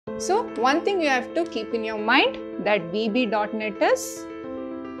So one thing you have to keep in your mind that VB.NET is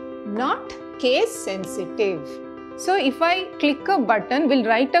not case sensitive. So if I click a button, we'll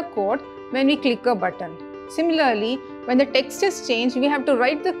write a code when we click a button. Similarly, when the text is changed, we have to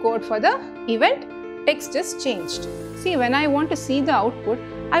write the code for the event text is changed. See, when I want to see the output,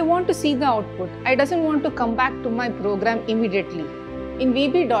 I want to see the output. I doesn't want to come back to my program immediately. In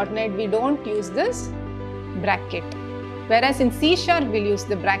VB.NET, we don't use this bracket. Whereas in C#, we'll use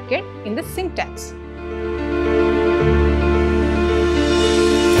the bracket in the syntax.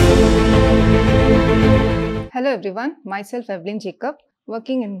 Hello everyone, myself Evelyn Jacob,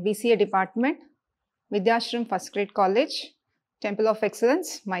 working in BCA department, Vidhyaashram First Grade College, Temple of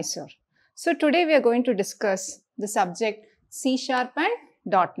Excellence, Mysuru. So today we are going to discuss the subject C# and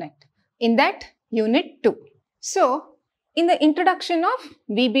 .NET. In that, Unit 2. So, in the introduction of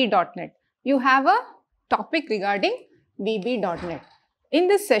VB.NET, you have a topic regarding VB.NET. In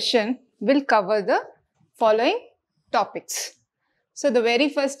this session, we'll cover the following topics. So, the very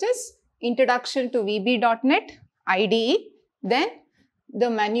first is Introduction to VB.NET, IDE, then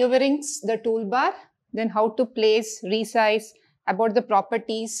the maneuverings, the toolbar, then how to place, resize, about the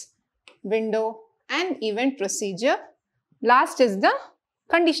properties, window and event procedure. Last is the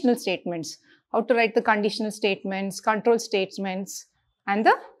conditional statements, how to write the conditional statements, control statements and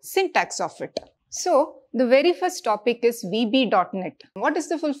the syntax of it. So, the very first topic is VB.NET. What is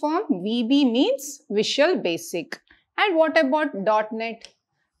the full form? VB means Visual Basic. And what about .NET?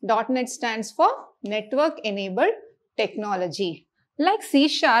 .NET stands for Network Enabled Technology. Like C#,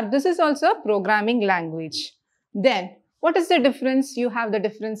 this is also a programming language. Then, what is the difference? You have the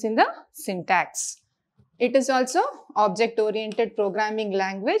difference in the syntax. It is also object-oriented programming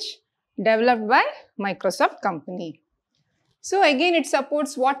language developed by Microsoft company. So again, it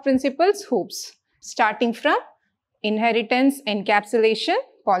supports what principles? Hoops. Starting from inheritance, encapsulation,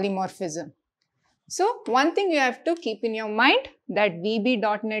 polymorphism. So one thing you have to keep in your mind that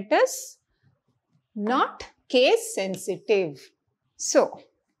VB.NET is not case sensitive. So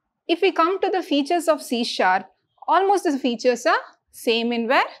if we come to the features of C#, almost the features are same in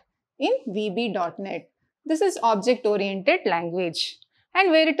where? In VB.NET. This is object-oriented language. And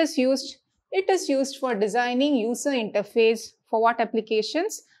where it is used? It is used for designing user interface for what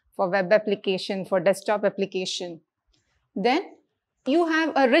applications? For web application, for desktop application. Then you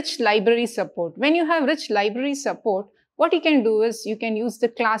have a rich library support. When you have rich library support, what you can do is you can use the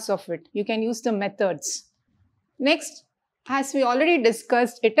class of it. You can use the methods. Next, as we already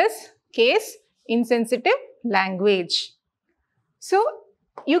discussed, it is case insensitive language. So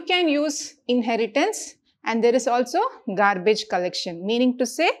you can use inheritance and there is also garbage collection, meaning to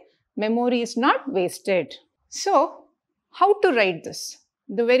say memory is not wasted. So how to write this?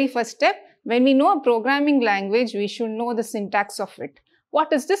 The very first step, when we know a programming language, we should know the syntax of it.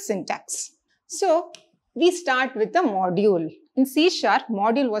 What is the syntax? So we start with the module. In C#,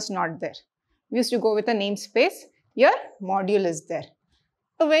 module was not there. We used to go with a namespace. Here, module is there.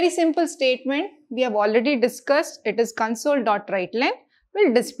 A very simple statement we have already discussed. It is console.writeLine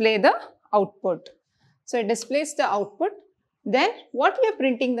will display the output. So it displays the output. Then what we are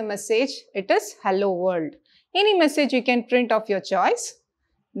printing the message? It is hello world. Any message you can print of your choice.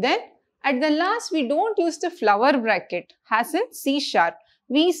 Then at the last we don't use the flower bracket as in C#.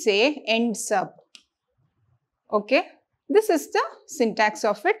 We say end sub. Okay. This is the syntax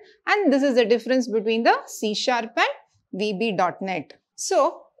of it and this is the difference between the C# and VB.NET.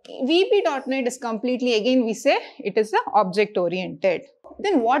 So VB.NET is completely, again we say it is the object oriented.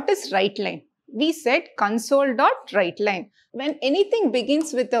 Then what is WriteLine? We said console.WriteLine. When anything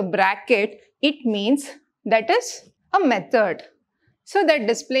begins with a bracket, it means that is a method. So that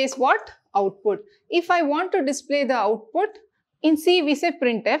displays what? Output. If I want to display the output, in C we say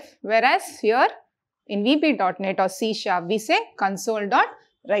printf, whereas here in VB.NET or C#, we say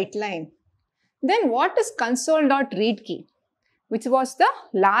console.WriteLine. Then what is console.readKey? Which was the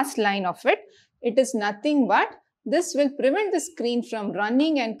last line of it. It is nothing but this will prevent the screen from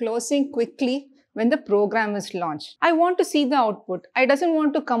running and closing quickly when the program is launched. I want to see the output. I doesn't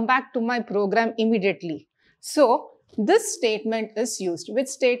want to come back to my program immediately. So this statement is used. Which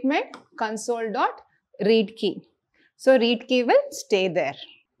statement? Console.readKey. So readKey will stay there.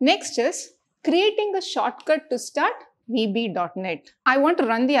 Next is creating the shortcut to start VB.NET. I want to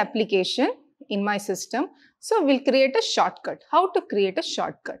run the application in my system. So we'll create a shortcut. How to create a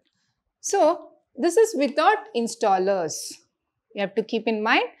shortcut? So this is without installers. You have to keep in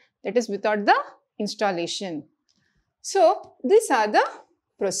mind that is without the installation. So these are the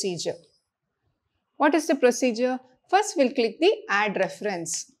procedure. What is the procedure? First we'll click the add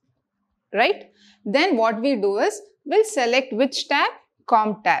reference, right? Then what we do is we'll select which tab?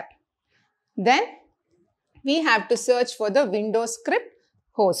 COM tab. Then we have to search for the Windows script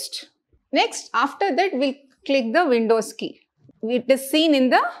host. Next, after that, we'll click the Windows key. It is seen in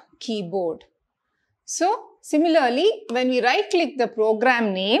the keyboard. So, similarly, when we right click the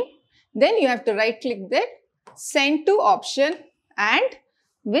program name, then you have to right click that send to option and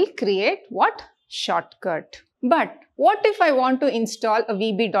will create what? Shortcut. But what if I want to install a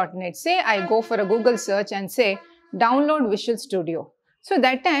VB.NET? Say I go for a Google search and say download Visual Studio. So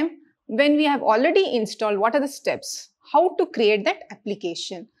that time when we have already installed, what are the steps? How to create that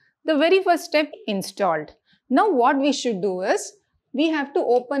application? The very first step, installed. Now what we should do is we have to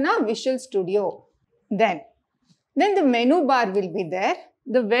open a Visual Studio. Then the menu bar will be there.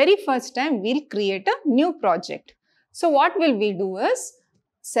 The very first time we'll create a new project. So what will we do is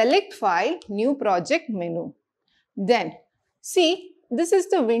select file, new project menu. Then see, this is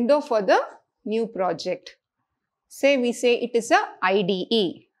the window for the new project. We say it is a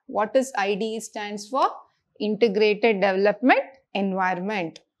IDE. What is IDE stands for? Integrated Development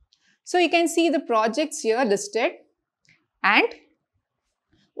Environment. So you can see the projects here listed and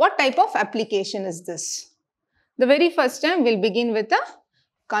what type of application is this? The very first time we'll begin with a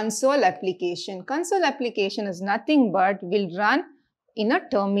console application. Console application is nothing but will run in a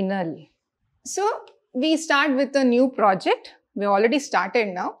terminal. So we start with a new project. We already started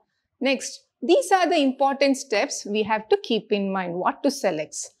now. Next, these are the important steps we have to keep in mind what to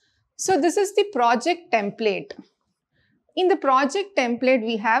select. So this is the project template. In the project template,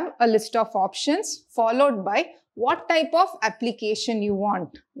 we have a list of options followed by what type of application you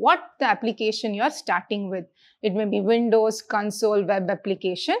want, what the application you are starting with. It may be Windows, console, web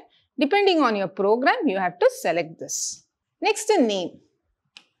application. Depending on your program, you have to select this. Next, the name.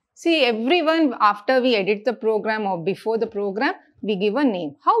 See, everyone after we edit the program or before the program, we give a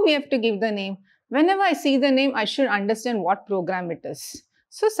name. How we have to give the name? Whenever I see the name, I should understand what program it is.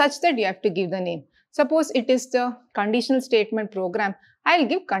 So such that you have to give the name. Suppose it is the conditional statement program, I'll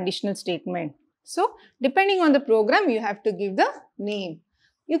give conditional statement. So depending on the program, you have to give the name.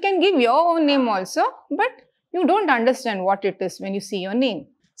 You can give your own name also, but you don't understand what it is when you see your name.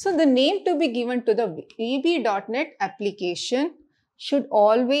 So the name to be given to the VB.NET application should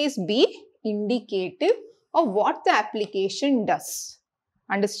always be indicative of what the application does.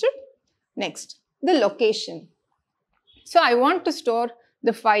 Understood? Next, the location. So I want to store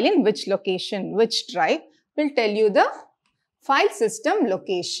the file in which location, which drive will tell you the file system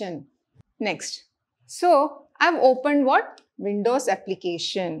location. Next, so I've opened what? Windows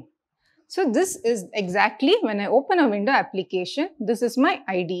application. So this is exactly when I open a window application, this is my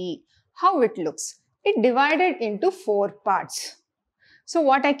IDE. How it looks? It divided into 4 parts. So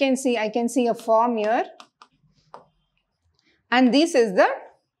what I can see a form here. And this is the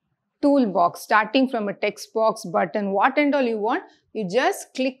toolbox, starting from a text box, button, what and all you want. You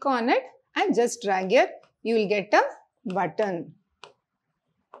just click on it and just drag here. You will get a button.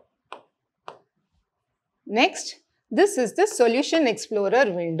 Next, this is the Solution Explorer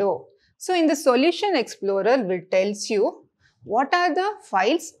window. So in the Solution Explorer, it tells you what are the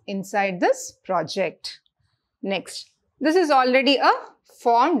files inside this project. Next, this is already a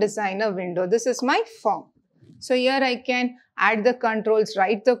form designer window. This is my form. So here I can add the controls,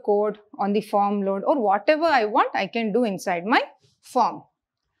 write the code on the form load or whatever I want, I can do inside my form.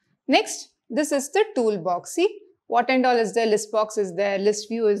 Next, this is the toolbox. See, what and all is there? List box is there, list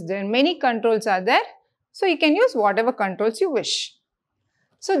view is there, many controls are there. So you can use whatever controls you wish.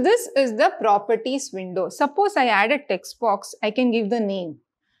 So this is the properties window. Suppose I add a text box, I can give the name.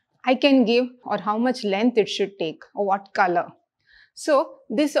 I can give or how much length it should take or what color. So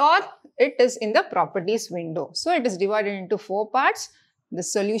this or it is in the properties window. So it is divided into 4 parts. The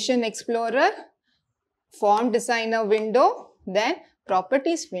Solution Explorer, Form Designer window, then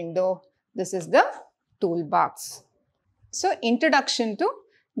Properties window. This is the toolbox. So introduction to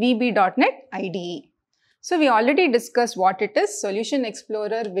VB.NET IDE. So we already discussed what it is. Solution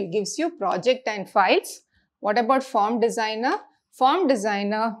Explorer will gives you project and files. What about Form Designer? Form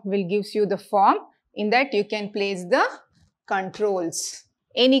Designer will gives you the form. In that you can place the controls,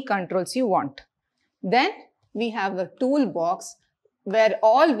 any controls you want. Then we have a toolbox where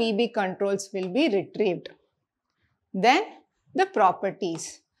all VB controls will be retrieved. Then the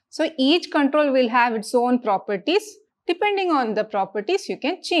properties. So each control will have its own properties. Depending on the properties you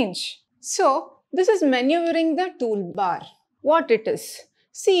can change. So this is maneuvering the toolbar. What it is?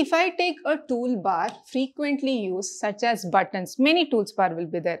 See, if I take a toolbar frequently used such as buttons, many toolbar will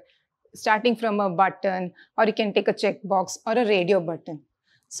be there. Starting from a button or you can take a checkbox or a radio button.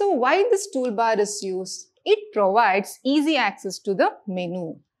 So why this toolbar is used? It provides easy access to the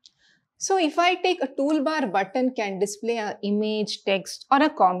menu. So if I take a toolbar button can display an image, text or a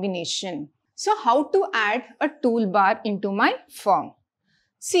combination. So how to add a toolbar into my form?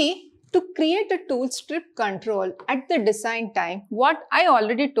 See, to create a tool strip control at the design time, what I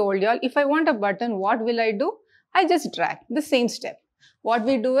already told you all, if I want a button, what will I do? I just drag the same step. What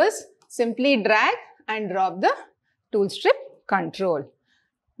we do is simply drag and drop the tool strip control.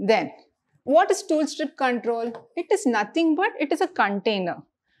 Then, what is tool strip control? It is nothing but it is a container.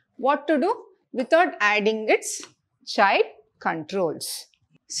 What to do? Without adding its child controls.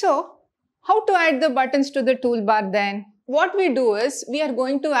 So, how to add the buttons to the toolbar then? What we do is, we are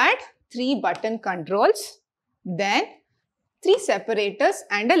going to add 3 button controls, then 3 separators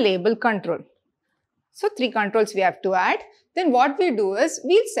and a label control. So 3 controls we have to add. Then what we do is,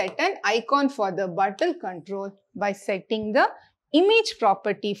 we'll set an icon for the button control by setting the image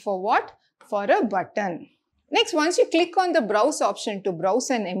property for what? For a button. Next, once you click on the browse option to browse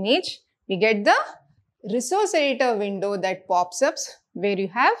an image, we get the resource editor window that pops up where you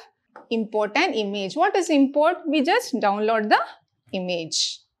have import an image. What is import? We just download the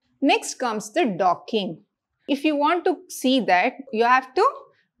image. Next comes the docking. If you want to see that, you have to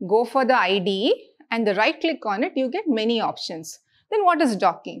go for the IDE and the right click on it, you get many options. Then what is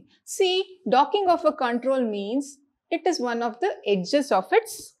docking? See, docking of a control means it is one of the edges of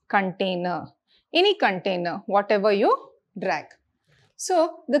its container. Any container, whatever you drag.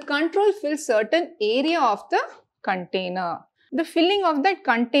 So the control fills certain area of the container. The filling of that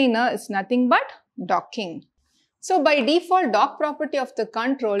container is nothing but docking. So by default, dock property of the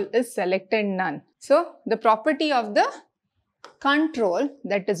control is selected none. So the property of the control,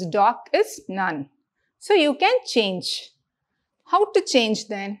 that is dock, is none. So you can change. How to change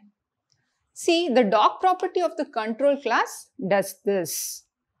then? See, the dock property of the control class does this.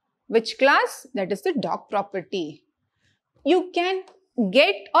 Which class? That is the dock property. You can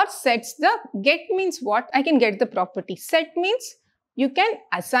get or sets the, get means what? I can get the property. Set means you can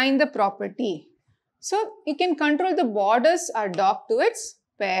assign the property. So you can control the borders are docked to its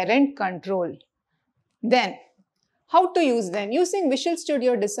parent control. Then, how to use them? Using Visual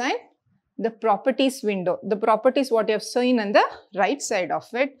Studio Design, the properties window. The properties what you have seen on the right side of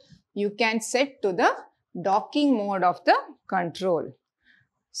it, you can set to the docking mode of the control.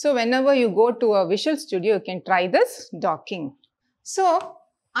 So whenever you go to a Visual Studio, you can try this docking. So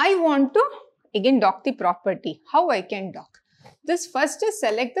I want to again dock the property. How I can dock? This first is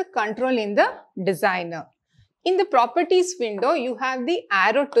select the control in the designer. In the properties window, you have the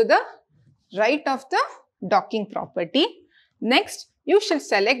arrow to the right of the docking property. Next, you should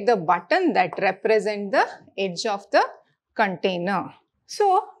select the button that represents the edge of the container.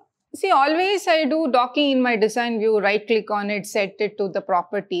 So, see, always I do docking in my design view, right click on it, set it to the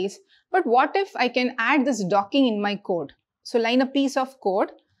properties. But what if I can add this docking in my code? So, line a piece of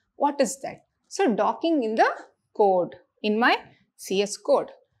code. What is that? So, docking in the code, in my CS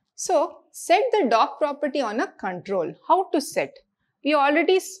code. So, set the dock property on a control. How to set? We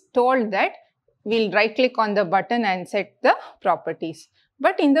already told that we'll right click on the button and set the properties.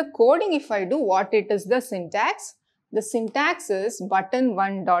 But in the coding, if I do, what it is the syntax? The syntax is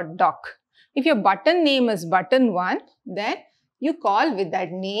button1.dock. If your button name is button1, then you call with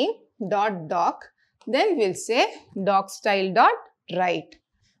that name .dock. Then we'll say dockstyle.write.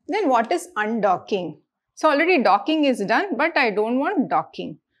 Then what is undocking? So already docking is done, but I don't want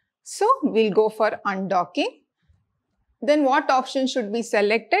docking. So we'll go for undocking. Then what option should be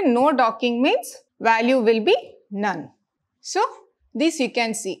selected? No docking means value will be none. So this you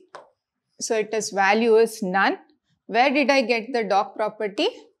can see. So it is value is none. Where did I get the dock property?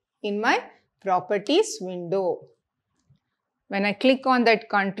 In my properties window. When I click on that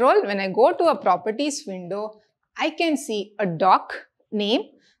control, when I go to a properties window, I can see a dock name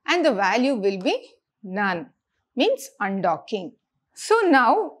and the value will be none, means undocking. So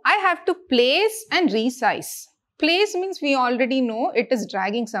now I have to place and resize. Place means we already know it is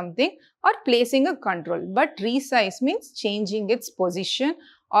dragging something or placing a control, but resize means changing its position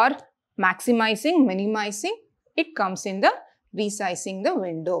or maximizing, minimizing. It comes in the resizing the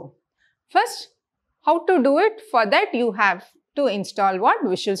window. First, how to do it? For that you have to install what?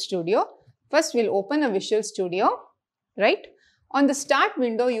 Visual Studio. First we'll open a Visual Studio, right? On the start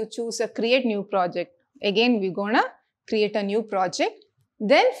window, you choose a create new project. Again, we're gonna create a new project.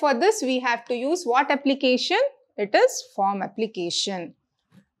 Then for this, we have to use what application? It is form application.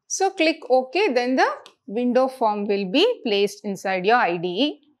 So click OK, then the window form will be placed inside your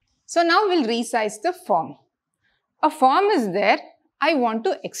IDE. So now we'll resize the form. A form is there. I want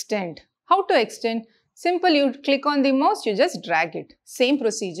to extend. How to extend? Simple, you click on the mouse, you just drag it. Same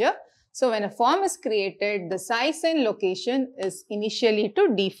procedure. So when a form is created, the size and location is initially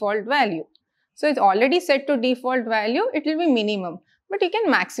to default value. So it's already set to default value, it will be minimum. But you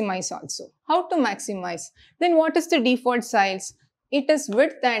can maximize also. How to maximize? Then what is the default size? It is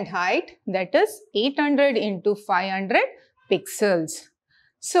width and height, that is 800 into 500 pixels.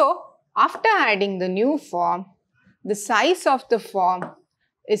 So after adding the new form, the size of the form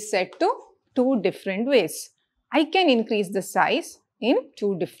is set to two different ways. I can increase the size in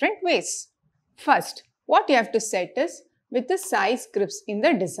two different ways. First, what you have to set is with the size scripts in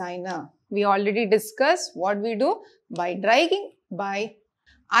the designer. We already discussed what we do by dragging by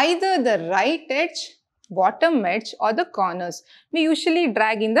either the right edge, bottom edge or the corners. We usually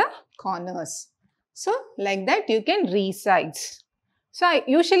drag in the corners. So like that you can resize. So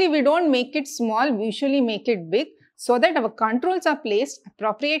usually we don't make it small, we usually make it big so that our controls are placed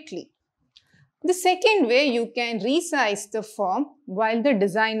appropriately. The second way you can resize the form while the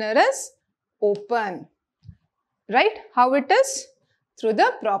designer is open. Right? How it is? Through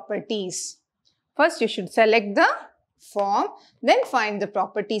the properties. First you should select the form, then find the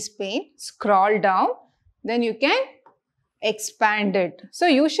properties pane, scroll down, then you can expand it. So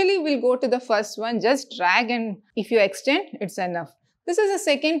usually we'll go to the first one, just drag and if you extend, it's enough. This is the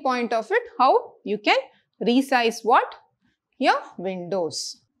second point of it, how you can resize what? Your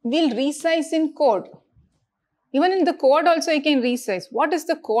windows. We'll resize in code. Even in the code also you can resize. What is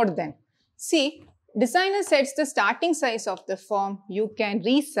the code then? See, designer sets the starting size of the form. You can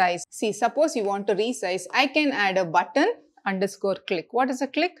resize. See, suppose you want to resize, I can add a button underscore click. What is a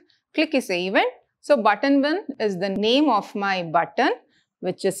click? Click is an event. So button 1 is the name of my button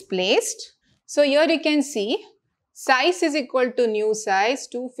which is placed. So here you can see size is equal to new size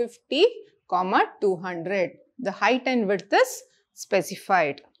 250, 200. The height and width is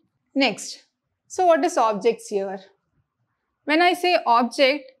specified. Next, so what is objects here? When I say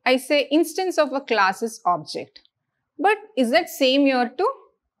object, I say instance of a class is object. But is that same here too?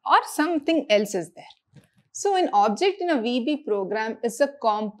 Or something else is there? So an object in a VB program is a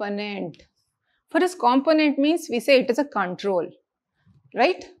component. For us, component means we say it is a control,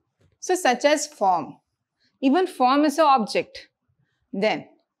 right? So such as form. Even form is an object. Then,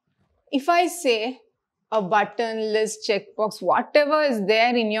 if I say a button, list, checkbox, whatever is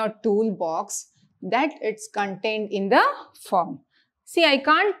there in your toolbox, that it's contained in the form. See, I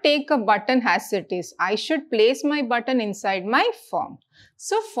can't take a button as it is. I should place my button inside my form.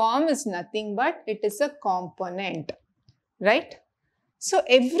 So form is nothing but it is a component, right? So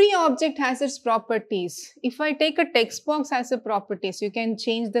every object has its properties. If I take a text box as a properties, you can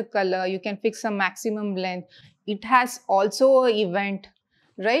change the color, you can fix a maximum length. It has also an event,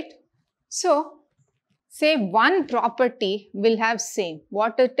 right? So say one property will have same.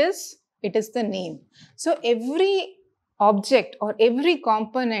 What it is? It is the name. So every object or every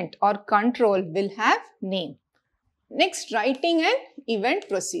component or control will have name. Next, writing an event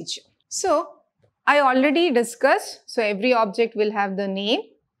procedure. So I already discussed. So every object will have the name.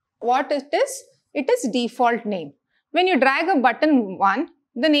 What it is? It is default name. When you drag a button 1,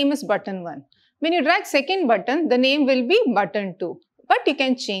 the name is button 1. When you drag second button, the name will be button 2. But you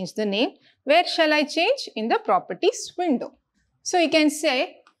can change the name. Where shall I change? In the properties window. So you can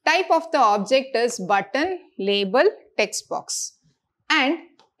say type of the object is button, label, text box. And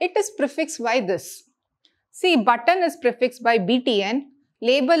it is prefixed by this. See, button is prefixed by BTN,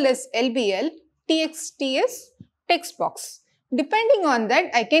 label is LBL, TXT is text box. Depending on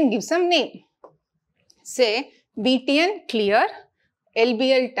that, I can give some name. Say BTN clear,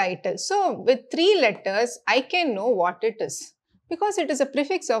 LBL title. So with 3 letters, I can know what it is. Because it is a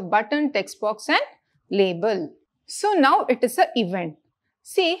prefix of button, text box and label. So now it is an event.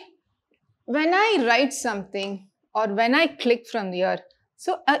 See, when I write something or when I click from here,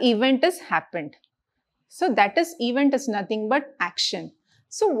 so an event has happened. So that is event is nothing but action.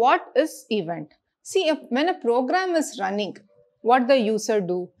 So what is event? See, when a program is running, what the user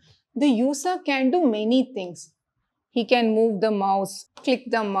do? The user can do many things. He can move the mouse, click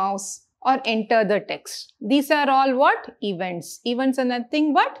the mouse or enter the text. These are all what? Events. Events are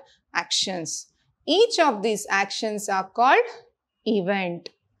nothing but actions. Each of these actions are called event.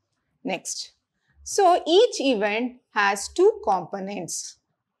 Next. So each event has 2 components.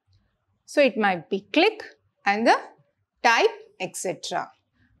 So it might be click and the type, etc.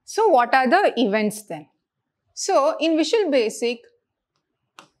 So what are the events then? So in Visual Basic,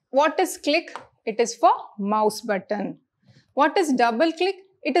 what is click? It is for mouse button. What is double click?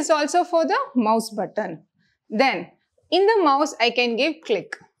 It is also for the mouse button. Then in the mouse I can give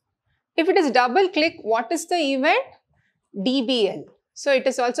click. If it is double click, what is the event? DBL. So it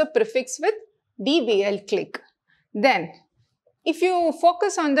is also prefixed with DBL click. Then If you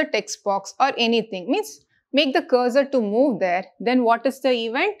focus on the text box or anything, means make the cursor to move there, then what is the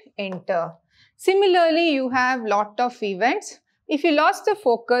event? Enter. Similarly, you have lot of events. If you lost the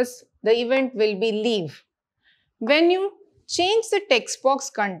focus, the event will be leave. When you change the text box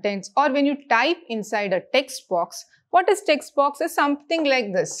contents or when you type inside a text box, what is text box? Is something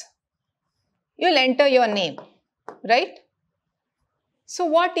like this. You'll enter your name, right? So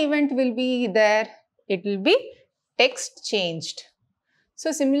what event will be there? It will be text changed.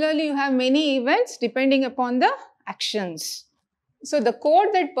 So similarly, you have many events depending upon the actions. So the code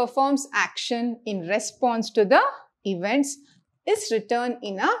that performs action in response to the events is written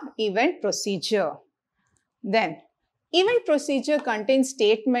in a event procedure. Then, event procedure contains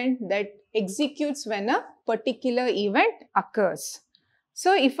statement that executes when a particular event occurs.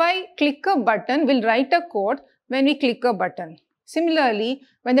 So if I click a button, we'll write a code when we click a button. Similarly,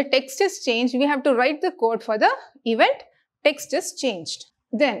 when the text is changed, we have to write the code for the event text is changed.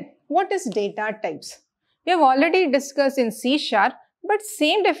 Then, what is data types? We have already discussed in C#, but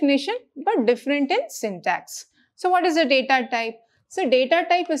same definition but different in syntax. So what is a data type? So data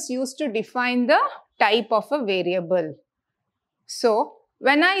type is used to define the type of a variable. So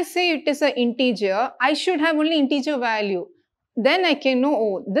when I say it is an integer, I should have only integer value. Then I can know,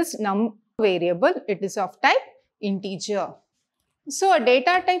 oh, this variable, it is of type integer. So a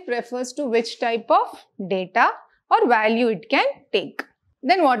data type refers to which type of data or value it can take.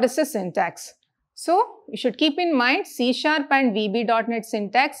 Then what is the syntax? So you should keep in mind C# and VB.NET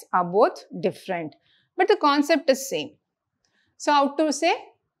syntax are both different, but the concept is same. So how to say?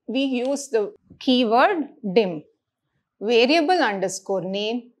 We use the keyword dim, variable underscore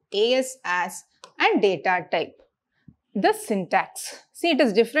name, as, and data type. The syntax. See, it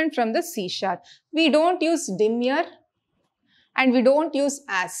is different from the C#. We don't use dim here and we don't use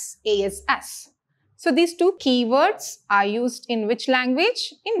as. So these two keywords are used in which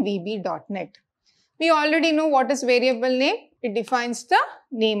language? In VB.NET. We already know what is variable name. It defines the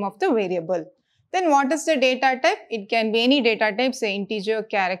name of the variable. Then what is the data type? It can be any data type, say integer,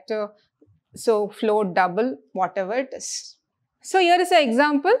 character, so float, double, whatever it is. So here is an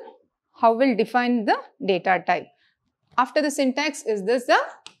example how we'll define the data type. After the syntax, is this the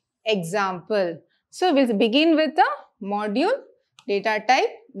example? So we'll begin with the module, data type,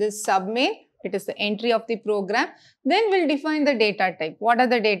 this submain, it is the entry of the program. Then we'll define the data type. What are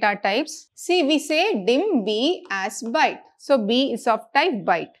the data types? See, we say dim B as byte. So B is of type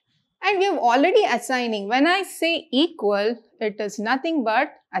byte. And we have already assigning. When I say equal, it is nothing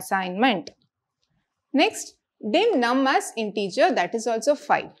but assignment. Next, dim num as integer, that is also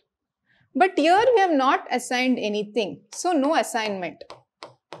 5. But here we have not assigned anything. So no assignment.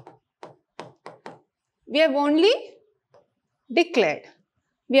 We have only declared.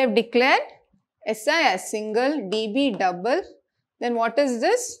 We have declared SI as single, DB double. Then what is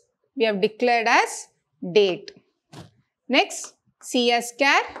this? We have declared as date. Next, C as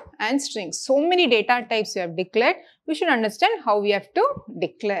char and string. So many data types we have declared. We should understand how we have to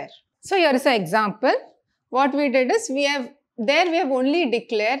declare. So here is an example. What we did is we have only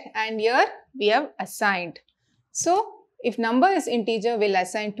declared and here we have assigned. So if number is integer, we'll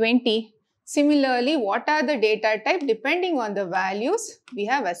assign 20. Similarly, what are the data type? Depending on the values we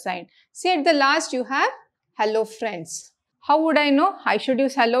have assigned. See, at the last you have hello friends. How would I know? I should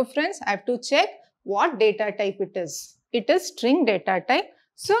use hello friends. I have to check what data type it is. It is string data type.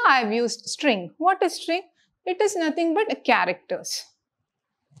 So I have used string. What is string? It is nothing but characters.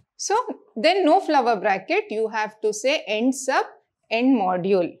 So then no flower bracket. You have to say end sub, end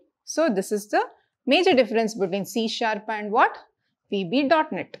module. So this is the major difference between C# and what?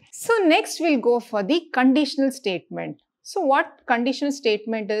 VB.NET. So next we'll go for the conditional statement. So what conditional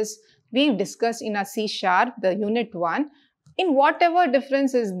statement is? We've discussed in our C#, the unit 1. In whatever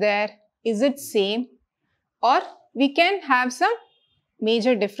difference is there, is it same? Or we can have some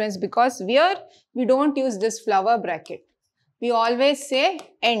major difference because we don't use this flower bracket. We always say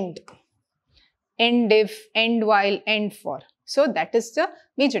end. End if, end while, end for. So that is the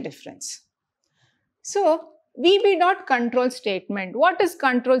major difference. So VB.control statement. What is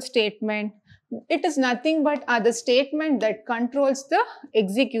control statement? It is nothing but the statement that controls the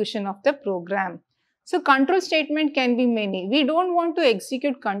execution of the program. So control statement can be many. We don't want to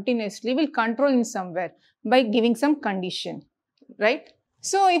execute continuously. We'll control in somewhere by giving some condition, right?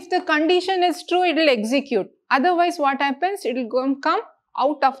 So if the condition is true, it will execute. Otherwise, what happens? It will come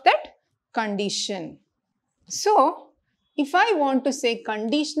out of that condition. So if I want to say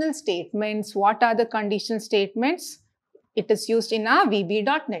conditional statements, what are the conditional statements? It is used in our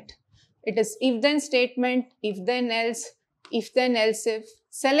VB.NET. It is if-then statement, if-then else, if-then else if,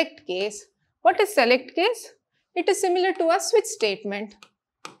 select case. What is select case? It is similar to a switch statement.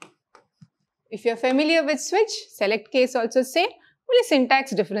 If you are familiar with switch, select case also same, only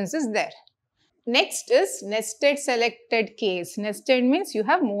syntax difference is there. Next is nested selected case. Nested means you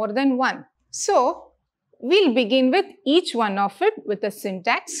have more than one. So, we'll begin with each one of it with a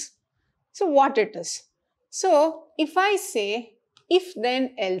syntax. So, what it is? So, if I say if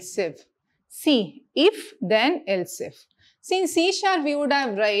then else if. See, if then else if. See, in C# we would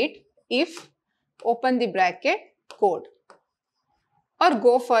have write if, open the bracket, code, or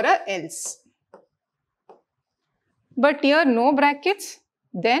go for a else. But here no brackets,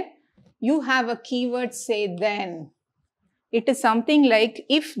 then you have a keyword say then. It is something like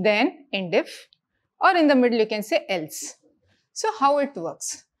if then end if, or in the middle you can say else. So how it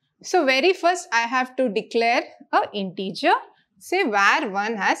works? So very first I have to declare a integer, say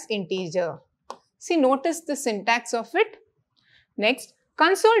var1 has integer. See, notice the syntax of it. Next,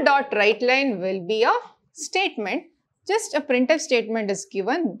 console.writeLine will be a statement. Just a printf statement is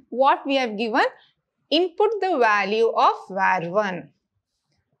given. What we have given? Input the value of var1.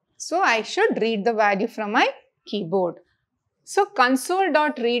 So I should read the value from my keyboard. So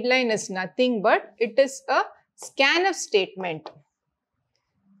console.readLine is nothing but it is a scanf statement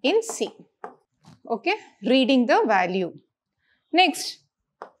in C. Okay, reading the value. Next,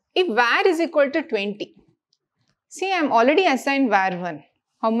 if var is equal to 20, see I am already assigned var1.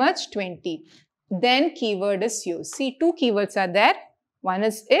 How much? 20. Then keyword is used. See, two keywords are there. One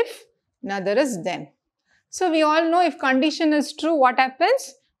is if, another is then. So we all know if condition is true, what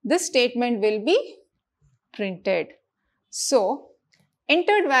happens? This statement will be printed. So,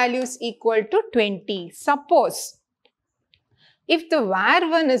 entered value is equal to 20. Suppose, if the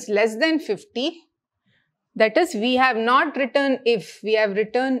var1 is less than 50, that is, we have not written if, we have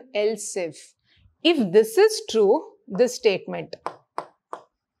written else if. If this is true, this statement.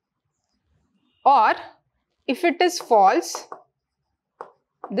 Or, if it is false,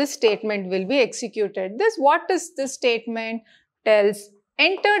 this statement will be executed. This, what is this statement? Tells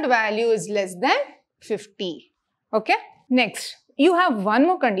entered value is less than 50. Okay. Next, you have one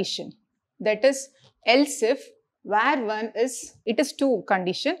more condition. That is, else if var1 is, it is two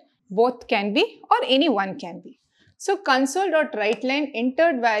condition. Both can be or any one can be. So, console.writeLine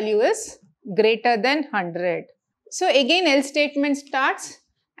entered value is greater than 100. So, again else statement starts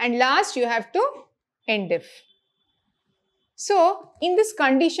and last you have to end if. So, in this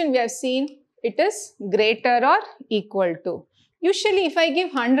condition we have seen it is greater or equal to. Usually if I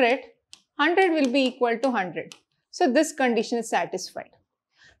give 100, 100 will be equal to 100. So, this condition is satisfied.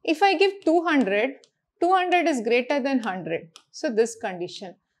 If I give 200, 200 is greater than 100. So, this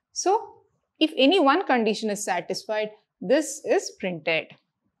condition. So, if any one condition is satisfied, this is printed.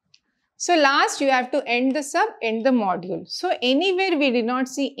 So, last you have to end the sub, end the module. So, anywhere we did not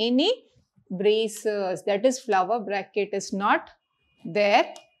see any braces, that is flower bracket is not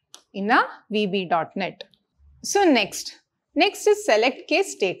there in a VB.NET. So, next is select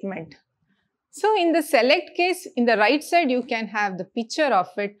case statement. So, in the select case, in the right side you can have the picture of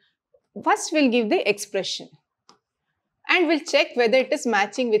it. First we'll give the expression and we'll check whether it is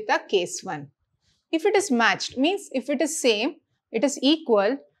matching with the case 1. If it is matched, means if it is same, it is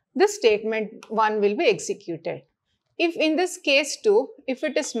equal, this statement 1 will be executed. If in this case 2, if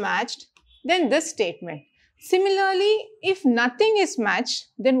it is matched, then this statement. Similarly, if nothing is matched,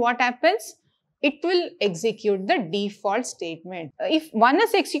 then what happens? It will execute the default statement. If 1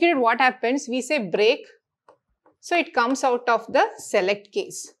 is executed, what happens? We say break. So, it comes out of the select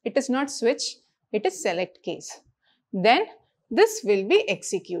case. It is not switch, it is select case. Then this will be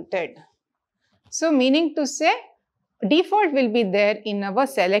executed. So, meaning to say default will be there in our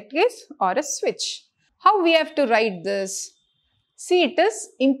select case or a switch. How we have to write this? See, it is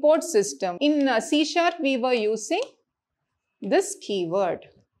import system. In C# we were using this keyword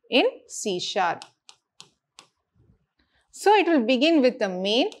in C#. So, it will begin with the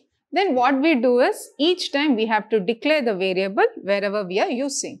main. Then what we do is each time we have to declare the variable wherever we are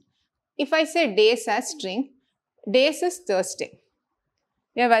using. If I say days as string, days is Thursday.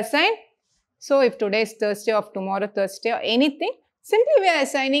 We have assigned. So, if today is Thursday or tomorrow Thursday or anything, simply we are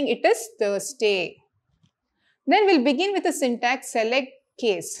assigning it is Thursday. Then we'll begin with the syntax select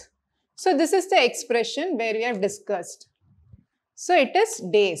case. So, this is the expression where we have discussed. So, it is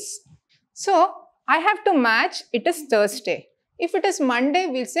days. So, I have to match it is Thursday. If it is Monday,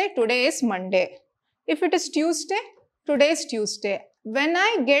 we'll say today is Monday. If it is Tuesday, today is Tuesday. When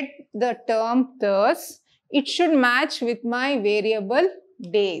I get the term Thurs, it should match with my variable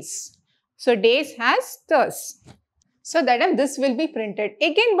days. So, days has Thurs. So, that this will be printed.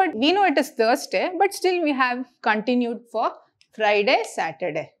 Again, but we know it is Thursday, but still we have continued for Friday,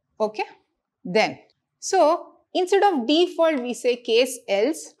 Saturday. Okay. Then, so Instead of default, we say case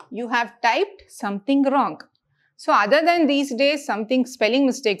else, you have typed something wrong. So other than these days, something spelling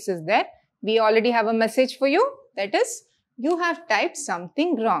mistakes is there. We already have a message for you. That is, you have typed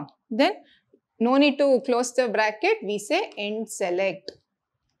something wrong. Then no need to close the bracket. We say end select.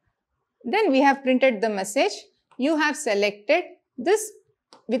 Then we have printed the message. You have selected this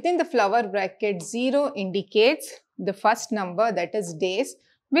within the flower bracket. 0 indicates the first number, that is days,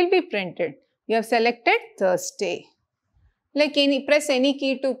 will be printed. You have selected Thursday. Like press any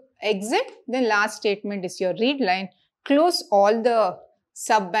key to exit. Then last statement is your read line. Close all the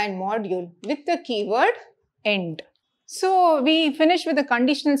subband module with the keyword end. So we finished with the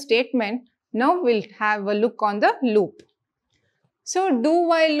conditional statement. Now we'll have a look on the loop. So do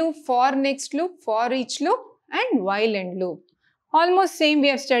while loop, for next loop, for each loop, and while end loop. Almost same we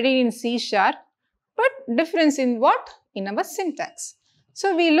have studied in C#, but difference in what? In our syntax.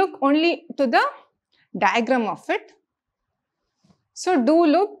 So we look only to the diagram of it. So do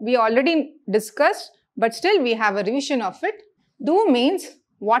loop we already discussed, but still we have a revision of it. Do means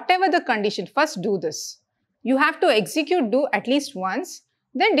whatever the condition, first do this. You have to execute do at least once.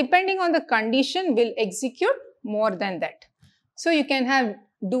 Then depending on the condition, will execute more than that. So you can have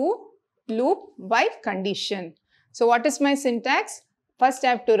do, loop, while, condition. So what is my syntax? First I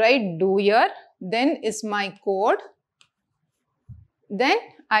have to write do here, then is my code. Then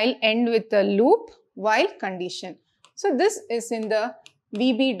I'll end with the loop, while, condition. So this is in the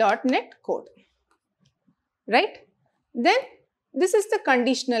VB.NET code, right? Then this is the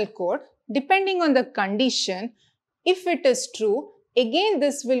conditional code. Depending on the condition, if it is true, again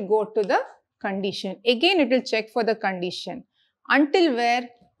this will go to the condition. Again it will check for the condition. Until where?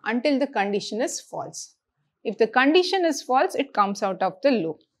 Until the condition is false. If the condition is false, it comes out of the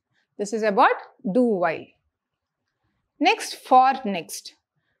loop. This is about do while. Next, for next.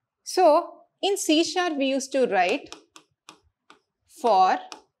 So in C# we used to write for,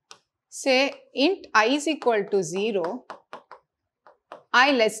 say, int I is equal to 0,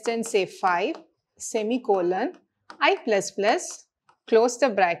 I less than, say, 5, semicolon, I plus plus, close the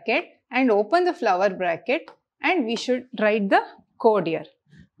bracket and open the flower bracket, and we should write the code here.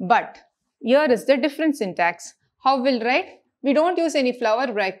 But here is the different syntax. How we'll write? We don't use any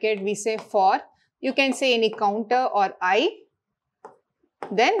flower bracket. We say for. You can say any counter or I.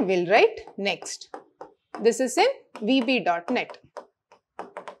 Then we'll write next. This is in VB.NET.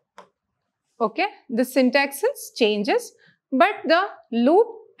 Okay, the syntax changes, but the loop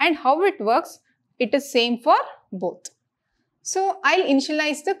and how it works, it is same for both. So I'll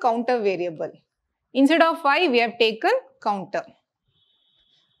initialize the counter variable. Instead of I, we have taken counter.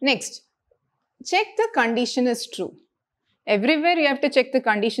 Next, check the condition is true. Everywhere you have to check the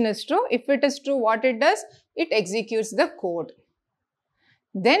condition is true. If it is true, what it does? It executes the code.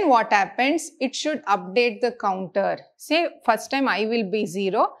 Then what happens? It should update the counter. Say first time I will be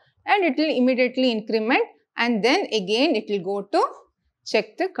 0 and it will immediately increment, and then again it will go to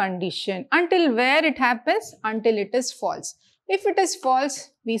check the condition. Until where it happens? Until it is false. If it is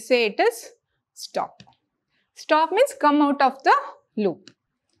false, we say it is stop. Stop means come out of the loop.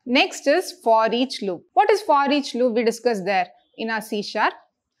 Next is for each loop. What is for each loop? We discussed there in our C#.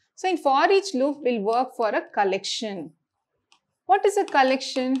 So in for each loop will work for a collection. What is a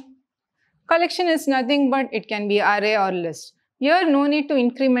collection? Collection is nothing but it can be array or list. Here no need to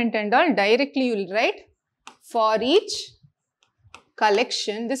increment and all. Directly you will write for each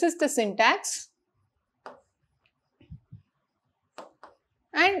collection. This is the syntax.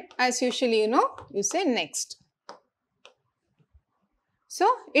 And as usually you say next. So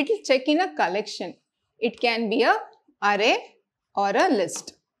it will check in a collection. It can be a array or a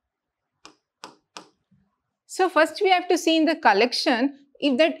list. So first we have to see in the collection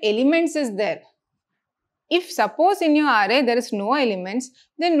if that elements is there. If suppose in your array there is no elements,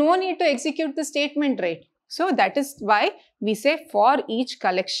 then no need to execute the statement, right? So that is why we say for each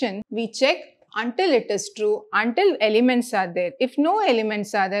collection, we check until it is true, until elements are there. If no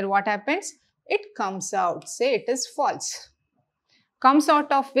elements are there, what happens? It comes out. Say it is false. Comes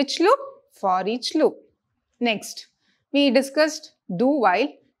out of which loop? For each loop. Next, we discussed do while,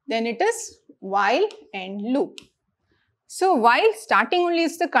 then it is while and loop. So while starting only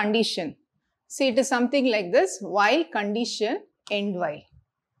is the condition. See, it is something like this, while condition end while.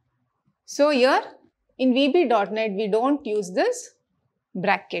 So here in VB.NET we don't use this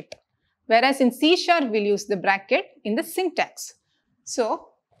bracket. Whereas in C# we'll use the bracket in the syntax. So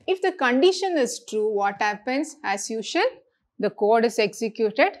if the condition is true, what happens? As usual, the code is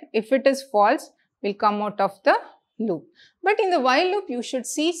executed. If it is false, will come out of the loop. But in the while loop, you should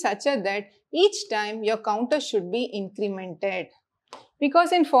see such that each time your counter should be incremented.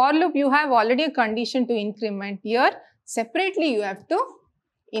 Because in for loop, you have already a condition to increment. Here, separately you have to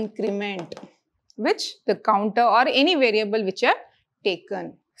increment, which the counter or any variable which you have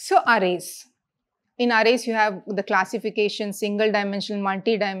taken. So arrays. In arrays, you have the classification, single dimension,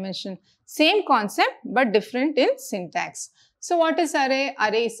 multi-dimension. Same concept, but different in syntax. So what is array?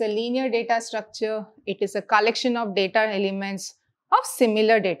 Array is a linear data structure. It is a collection of data elements of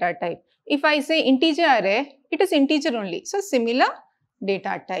similar data type. If I say integer array, it is integer only. So similar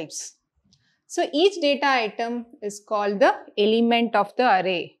data types. So each data item is called the element of the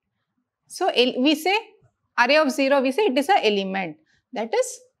array. So we say array of 0, we say it is an element. That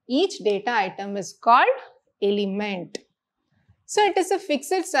is, each data item is called element. So it is a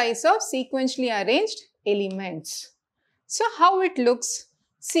fixed size of sequentially arranged elements. So how it looks?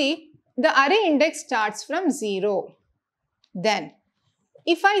 See, the array index starts from 0. Then,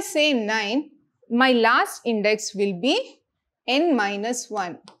 if I say 9, my last index will be n minus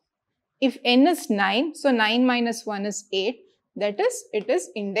 1. If n is 9, so 9 minus 1 is 8. That is, it is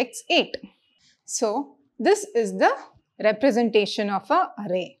index 8. So, this is the representation of an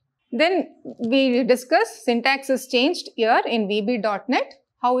array. Then we discuss syntax is changed here in VB.NET.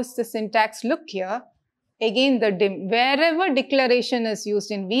 How is the syntax look here? Again, the dim. Wherever declaration is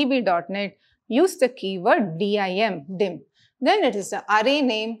used in VB.NET, use the keyword dim, dim. Then it is the array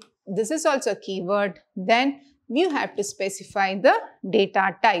name. This is also a keyword. Then you have to specify the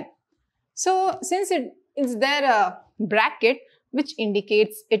data type. So since it is there a bracket which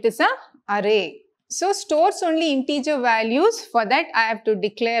indicates it is an array. So stores only integer values. For that I have to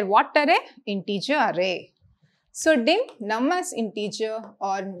declare what array? Integer array. So dim num as integer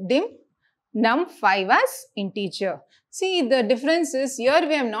or dim num5 as integer. See, the difference is here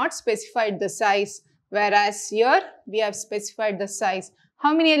we have not specified the size, whereas here we have specified the size.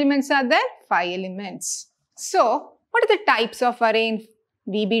 How many elements are there? 5 elements. So what are the types of array in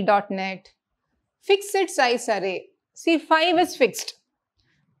VB.NET? Fixed size array. See, 5 is fixed.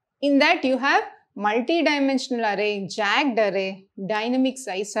 In that you have multi-dimensional array, jagged array, dynamic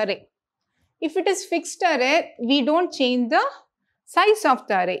size array. If it is fixed array, we don't change the size of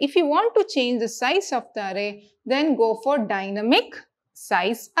the array. If you want to change the size of the array, then go for dynamic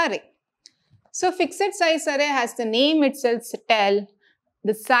size array. So fixed size array has the name itself tell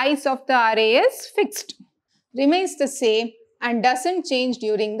the size of the array is fixed, remains the same and doesn't change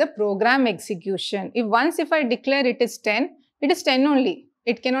during the program execution. If I declare it is 10, it is 10 only.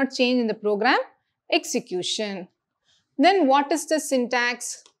 It cannot change in the program execution. Then what is the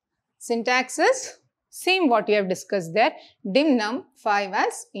syntax? Syntax is same what we have discussed there, dim num5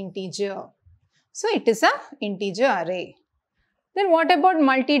 as integer. So it is an integer array. Then what about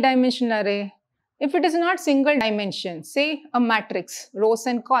multi-dimensional array? If it is not single dimension, say a matrix, rows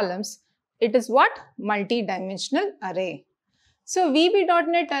and columns, it is what? Multi-dimensional array. So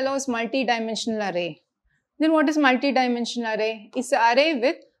VB.NET allows multi-dimensional array. Then what is multi-dimensional array? It's an array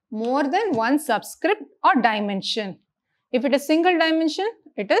with more than one subscript or dimension. If it is single dimension,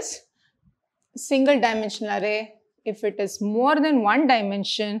 it is single dimensional array. If it is more than one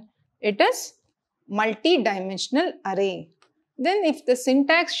dimension, it is multi-dimensional array. Then if the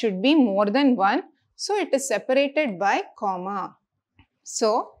syntax should be more than one, so it is separated by comma.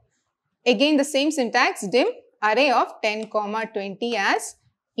 So again the same syntax, dim array of 10, 20 as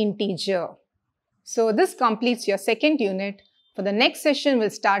integer. So this completes your second unit. For the next session, we'll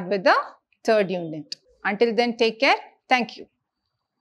start with the third unit. Until then, take care. Thank you.